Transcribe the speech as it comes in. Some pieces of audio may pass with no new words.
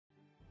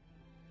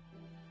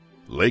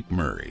Lake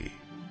Murray,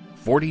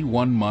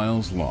 41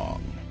 miles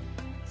long,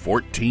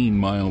 14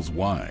 miles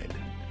wide,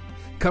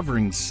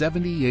 covering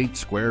 78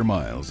 square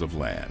miles of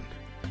land.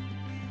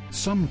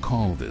 Some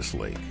call this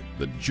lake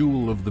the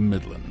Jewel of the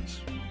Midlands.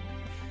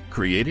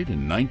 Created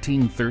in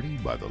 1930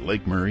 by the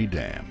Lake Murray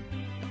Dam.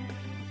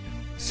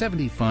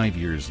 75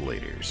 years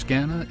later,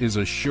 SCANA is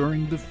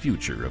assuring the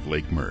future of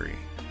Lake Murray.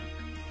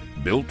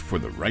 Built for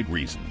the right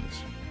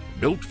reasons,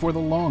 built for the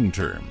long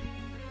term.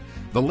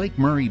 The Lake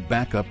Murray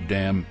Backup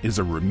Dam is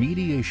a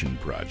remediation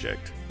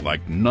project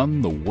like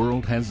none the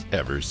world has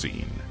ever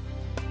seen.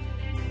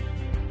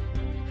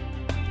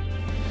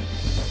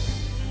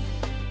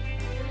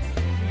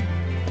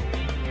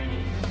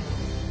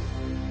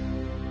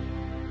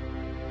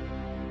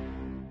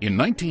 In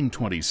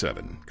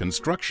 1927,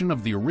 construction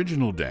of the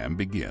original dam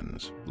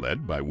begins,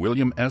 led by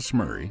William S.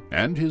 Murray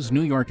and his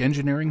New York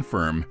engineering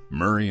firm,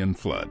 Murray &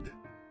 Flood.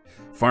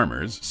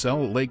 Farmers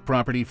sell lake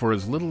property for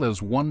as little as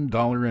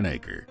 $1 an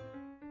acre.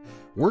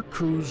 Work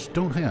crews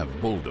don't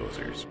have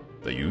bulldozers.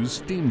 They use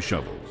steam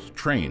shovels,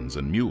 trains,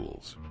 and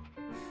mules.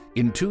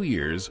 In 2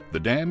 years, the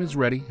dam is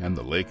ready and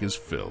the lake is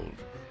filled,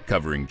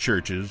 covering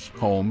churches,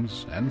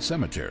 homes, and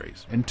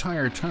cemeteries,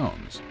 entire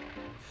towns.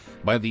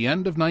 By the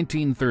end of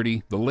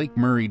 1930, the Lake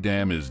Murray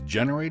Dam is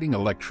generating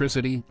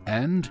electricity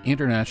and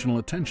international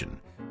attention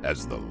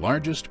as the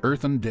largest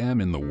earthen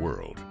dam in the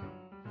world.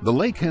 The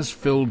lake has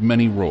filled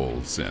many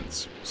roles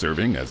since,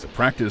 serving as a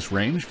practice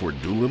range for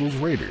Doolittle's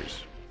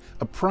Raiders,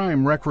 a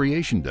prime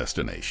recreation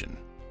destination,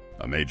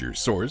 a major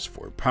source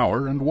for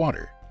power and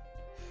water.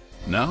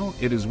 Now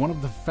it is one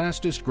of the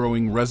fastest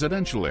growing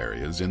residential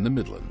areas in the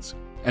Midlands,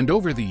 and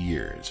over the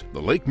years,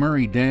 the Lake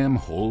Murray Dam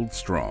holds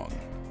strong.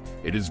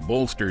 It is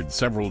bolstered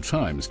several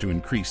times to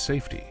increase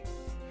safety.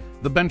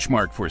 The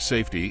benchmark for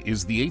safety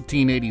is the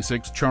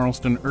 1886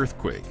 Charleston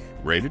earthquake,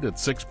 rated at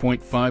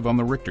 6.5 on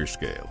the Richter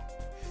scale.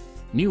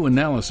 New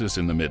analysis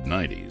in the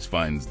mid-90s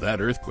finds that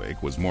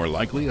earthquake was more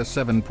likely a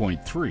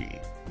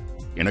 7.3.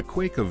 In a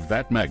quake of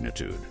that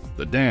magnitude,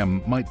 the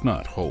dam might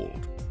not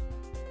hold.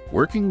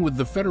 Working with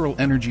the Federal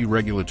Energy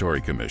Regulatory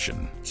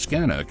Commission,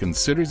 SCANA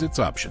considers its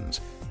options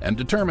and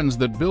determines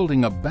that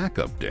building a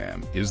backup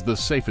dam is the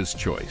safest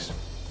choice.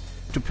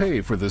 To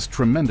pay for this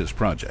tremendous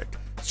project,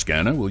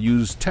 SCANA will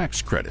use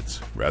tax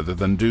credits rather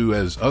than do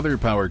as other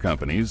power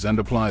companies and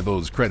apply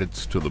those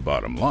credits to the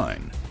bottom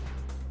line.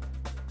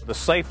 The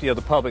safety of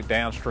the public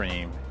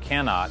downstream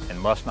cannot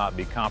and must not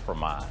be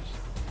compromised.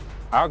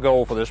 Our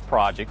goal for this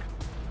project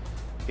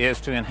is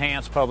to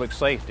enhance public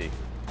safety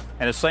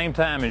and at the same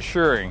time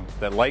ensuring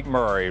that Lake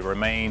Murray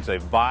remains a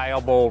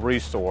viable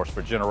resource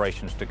for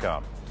generations to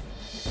come.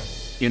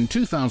 In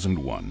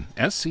 2001,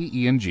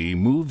 SCE&G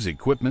moves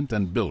equipment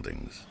and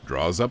buildings,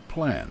 draws up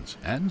plans,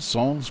 and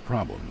solves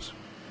problems.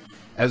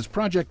 As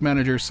project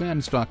manager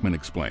Sam Stockman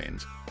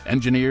explains,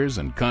 engineers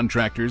and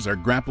contractors are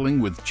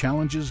grappling with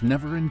challenges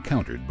never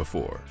encountered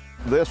before.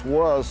 This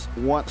was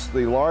once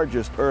the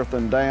largest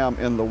earthen dam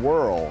in the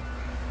world,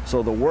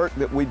 so the work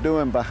that we're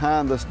doing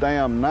behind this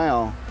dam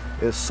now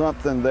is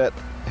something that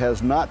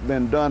has not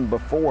been done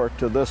before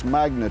to this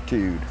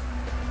magnitude.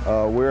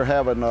 We're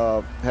having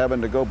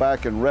to go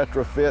back and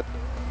retrofit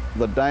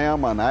the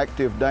dam, an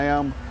active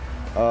dam,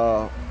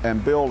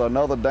 and build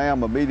another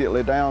dam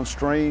immediately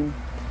downstream,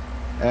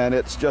 and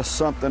it's just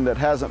something that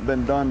hasn't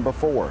been done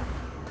before.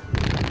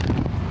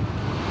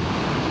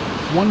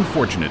 One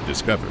fortunate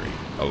discovery,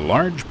 a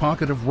large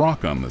pocket of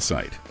rock on the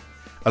site.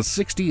 A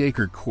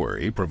 60-acre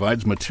quarry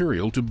provides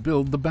material to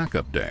build the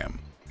backup dam.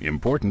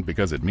 Important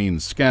because it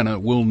means SCANA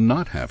will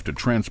not have to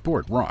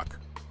transport rock.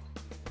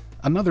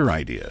 Another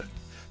idea.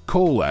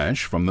 Coal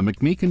ash from the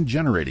McMeekin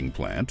generating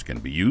plant can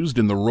be used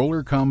in the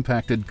roller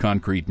compacted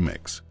concrete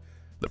mix.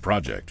 The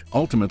project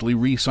ultimately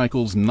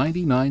recycles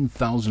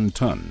 99,000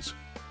 tons.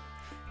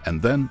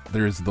 And then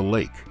there's the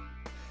lake.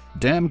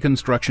 Dam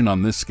construction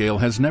on this scale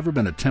has never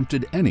been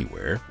attempted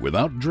anywhere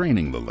without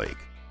draining the lake.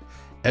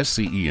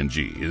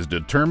 SCE&G is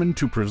determined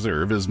to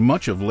preserve as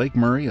much of Lake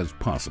Murray as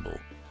possible.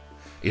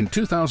 In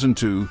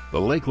 2002,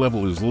 the lake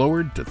level is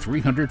lowered to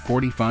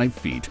 345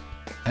 feet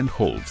and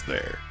holds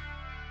there.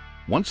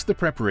 Once the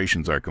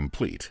preparations are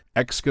complete,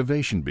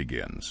 excavation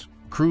begins.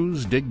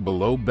 Crews dig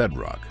below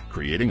bedrock,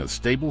 creating a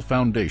stable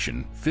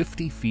foundation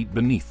 50 feet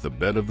beneath the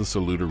bed of the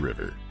Saluda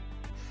River.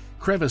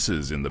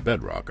 Crevices in the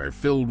bedrock are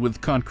filled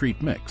with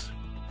concrete mix.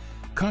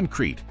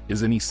 Concrete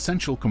is an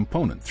essential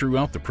component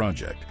throughout the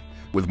project,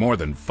 with more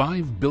than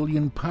 5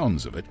 billion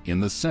pounds of it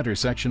in the center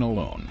section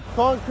alone.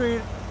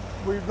 Concrete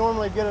we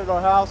normally get at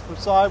our house for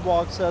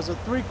sidewalks has a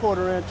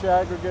 3/4 inch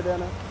aggregate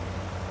in it,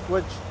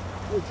 which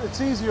it's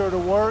easier to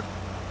work.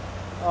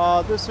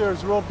 This here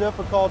is real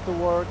difficult to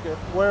work. It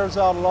wears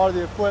out a lot of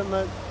the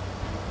equipment.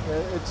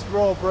 It's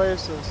real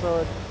abrasive, so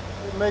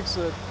it makes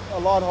it a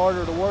lot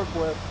harder to work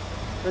with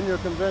than your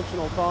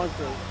conventional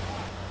concrete.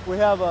 We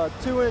have a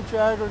 2-inch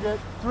aggregate,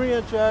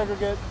 3-inch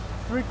aggregate,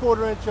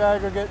 3/4 inch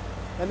aggregate,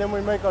 and then we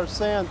make our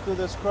sand through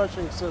this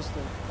crushing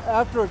system.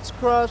 After it's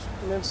crushed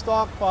and in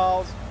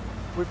stockpiles,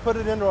 we put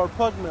it into our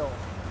pug mill.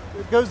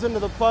 It goes into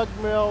the pug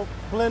mill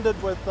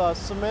blended with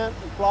cement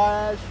and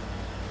fly ash,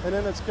 and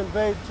then it's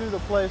conveyed to the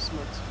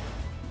placements.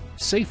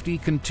 Safety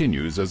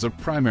continues as a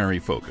primary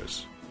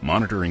focus.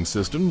 Monitoring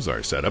systems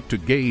are set up to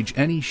gauge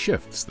any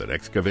shifts that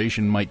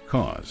excavation might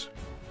cause.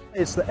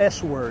 It's the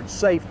S word,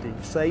 safety.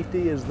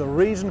 Safety is the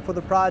reason for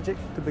the project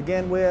to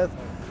begin with,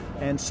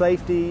 and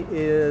safety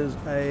is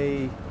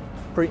a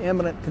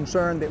preeminent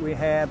concern that we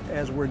have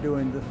as we're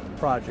doing the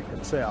project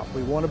itself.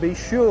 We want to be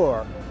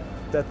sure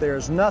that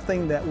there's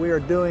nothing that we are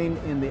doing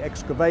in the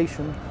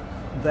excavation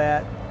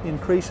that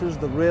increases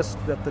the risk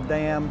that the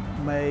dam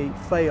may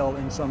fail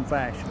in some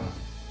fashion.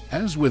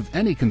 As with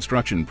any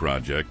construction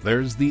project,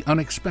 there's the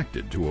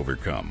unexpected to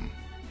overcome.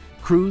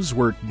 Crews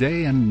work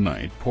day and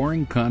night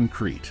pouring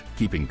concrete,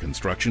 keeping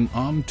construction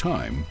on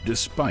time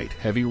despite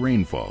heavy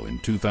rainfall in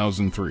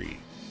 2003.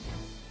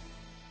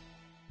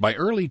 By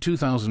early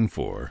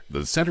 2004,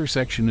 the center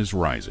section is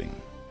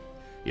rising.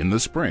 In the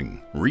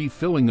spring,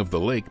 refilling of the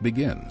lake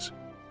begins.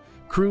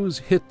 Crews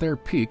hit their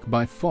peak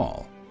by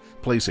fall,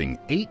 placing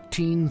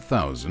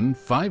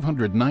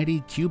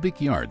 18,590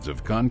 cubic yards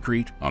of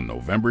concrete on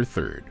November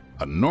 3rd,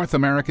 a North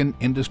American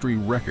industry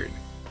record.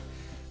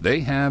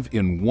 They have,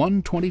 in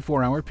one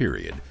 24-hour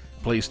period,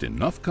 placed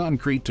enough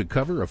concrete to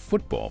cover a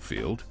football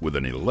field with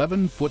an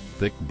 11-foot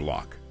thick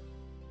block.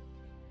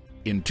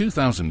 In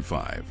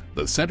 2005,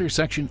 the center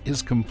section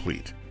is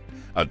complete,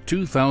 a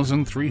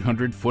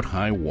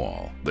 2,300-foot-high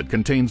wall that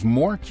contains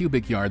more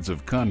cubic yards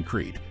of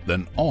concrete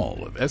than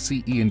all of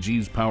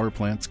SCE&G's power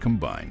plants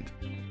combined.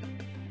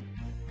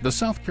 The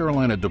South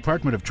Carolina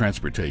Department of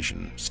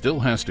Transportation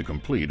still has to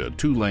complete a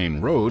 2-lane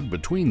road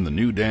between the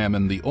new dam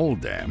and the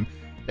old dam,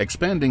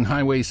 expanding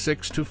Highway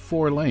 6 to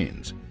 4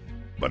 lanes.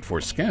 But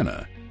for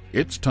SCANA,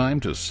 it's time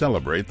to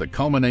celebrate the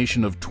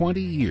culmination of 20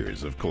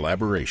 years of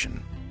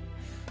collaboration.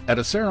 At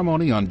a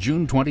ceremony on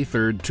June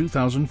 23,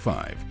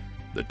 2005,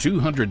 the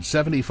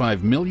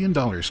 $275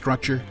 million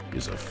structure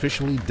is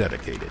officially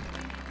dedicated.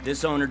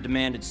 This owner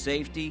demanded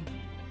safety,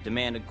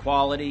 demanded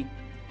quality,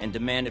 and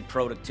demanded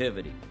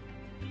productivity.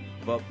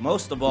 But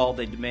most of all,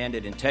 they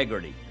demanded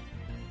integrity.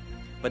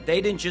 But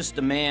they didn't just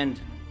demand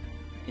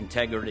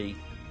integrity,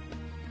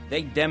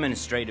 they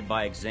demonstrated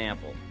by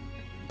example.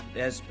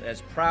 As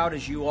proud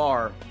as you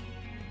are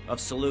of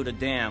Saluda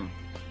Dam,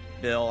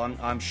 Bill,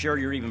 I'm sure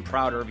you're even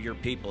prouder of your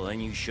people,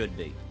 and you should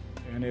be.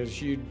 And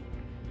as you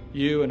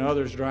and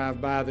others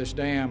drive by this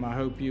dam, I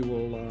hope you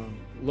will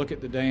look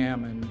at the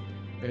dam and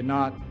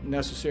not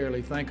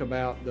necessarily think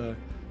about the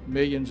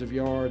millions of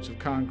yards of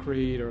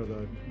concrete or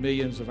the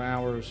millions of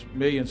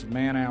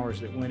man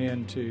hours that went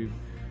into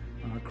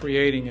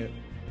creating it,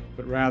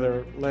 but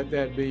rather let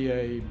that be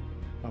a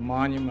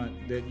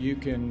monument that you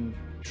can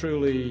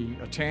truly,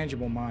 a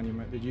tangible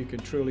monument that you can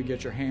truly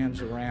get your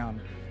hands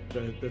around,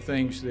 the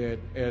things that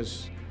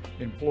as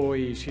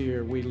employees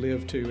here we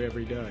live to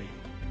every day.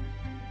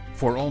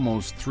 For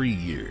almost 3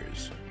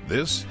 years,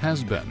 this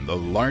has been the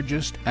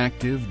largest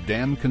active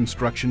dam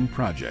construction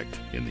project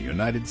in the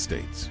United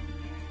States.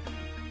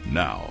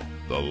 Now,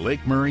 the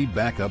Lake Murray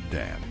Backup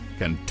Dam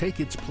can take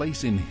its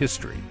place in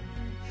history,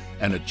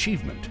 an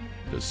achievement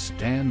to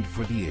stand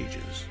for the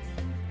ages,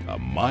 a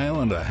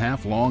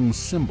 1.5-mile-long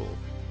symbol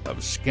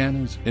of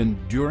SCANA's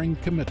enduring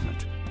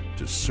commitment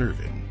to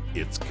serving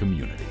its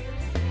community.